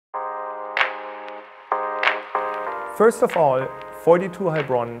First of all, 42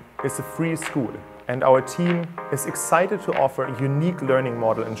 Heilbronn is a free school, and our team is excited to offer a unique learning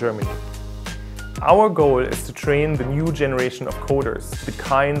model in Germany. Our goal is to train the new generation of coders, the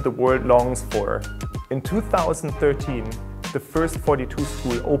kind the world longs for. In 2013, the first 42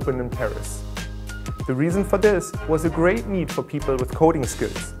 school opened in Paris. The reason for this was a great need for people with coding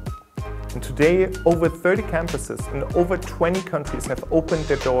skills. And today, over 30 campuses in over 20 countries have opened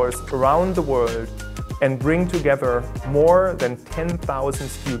their doors around the world and bring together more than 10,000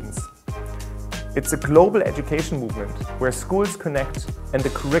 students. It's a global education movement where schools connect and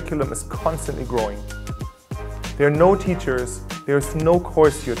the curriculum is constantly growing. There are no teachers, there's no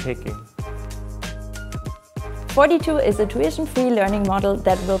course you're taking. 42 is a tuition-free learning model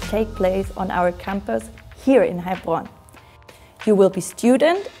that will take place on our campus here in Heilbronn. You will be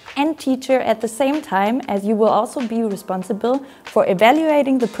student and teacher at the same time, as you will also be responsible for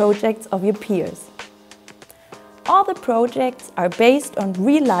evaluating the projects of your peers. All the projects are based on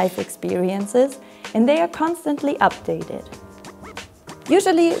real-life experiences and they are constantly updated.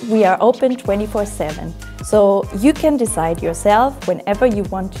 Usually we are open 24/7, so you can decide yourself whenever you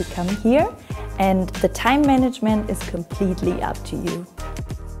want to come here, and the time management is completely up to you.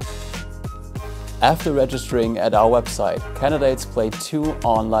 After registering at our website, candidates play 2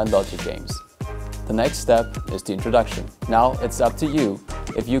 online logic games. The next step is the introduction. Now it's up to you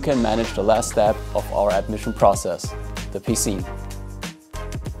if you can manage the last step of our admission process, the PISCINE.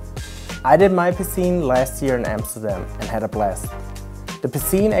 I did my PISCINE last year in Amsterdam and had a blast. The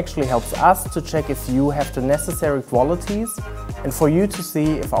PISCINE actually helps us to check if you have the necessary qualities and for you to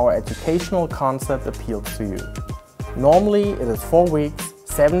see if our educational concept appeals to you. Normally it is 4 weeks,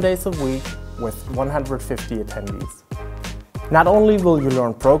 7 days a week with 150 attendees. Not only will you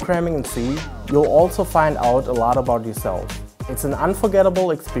learn programming in C, you'll also find out a lot about yourself. It's an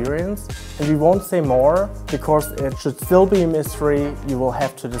unforgettable experience, and we won't say more because it should still be a mystery you will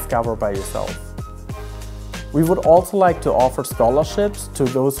have to discover by yourself. We would also like to offer scholarships to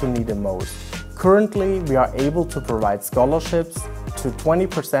those who need them most. Currently, we are able to provide scholarships to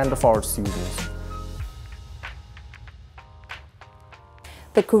 20% of our students.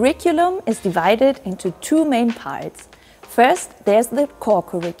 The curriculum is divided into 2 main parts. First, there's the core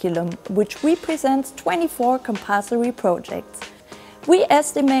curriculum, which represents 24 compulsory projects. We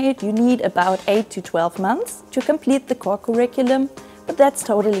estimate you need about 8 to 12 months to complete the core curriculum, but that's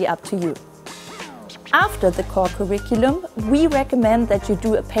totally up to you. After the core curriculum, we recommend that you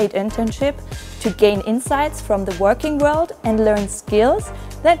do a paid internship to gain insights from the working world and learn skills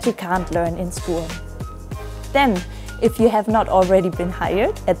that you can't learn in school. Then, if you have not already been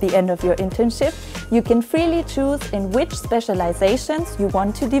hired at the end of your internship, you can freely choose in which specializations you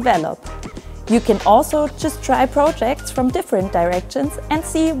want to develop. You can also just try projects from different directions and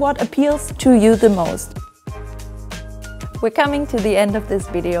see what appeals to you the most. We're coming to the end of this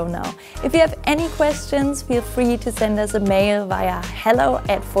video now. If you have any questions, feel free to send us a mail via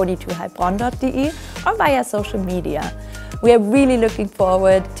hello@42heilbronn.de or via social media. We are really looking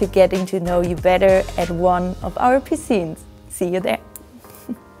forward to getting to know you better at one of our PISCINEs. See you there!